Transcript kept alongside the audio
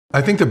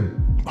I think the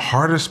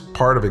hardest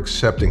part of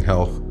accepting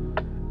health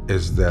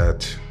is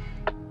that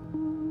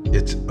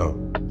it's a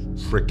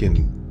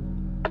freaking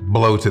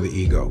blow to the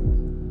ego.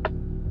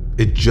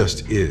 It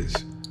just is.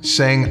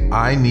 Saying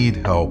I need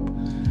help,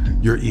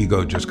 your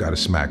ego just got a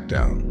smack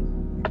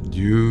down.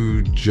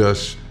 You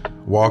just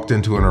walked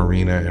into an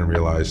arena and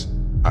realized,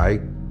 I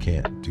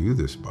can't do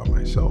this by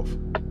myself.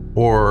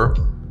 Or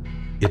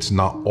it's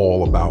not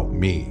all about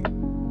me.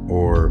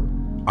 Or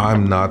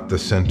I'm not the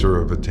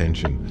center of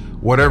attention.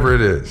 Whatever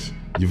it is,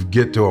 you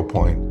get to a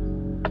point,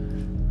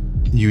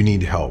 you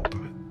need help.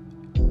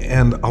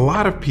 And a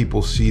lot of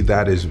people see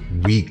that as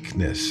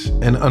weakness.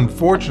 And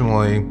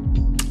unfortunately,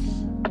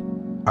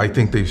 I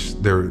think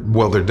they're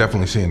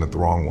definitely seeing it the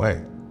wrong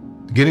way.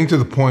 Getting to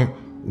the point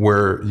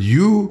where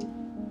you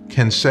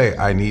can say,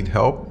 I need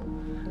help,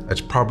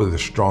 that's probably the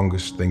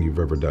strongest thing you've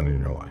ever done in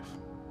your life.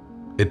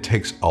 It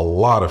takes a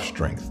lot of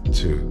strength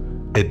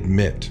to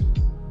admit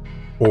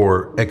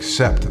or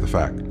accept the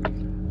fact,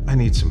 I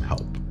need some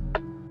help.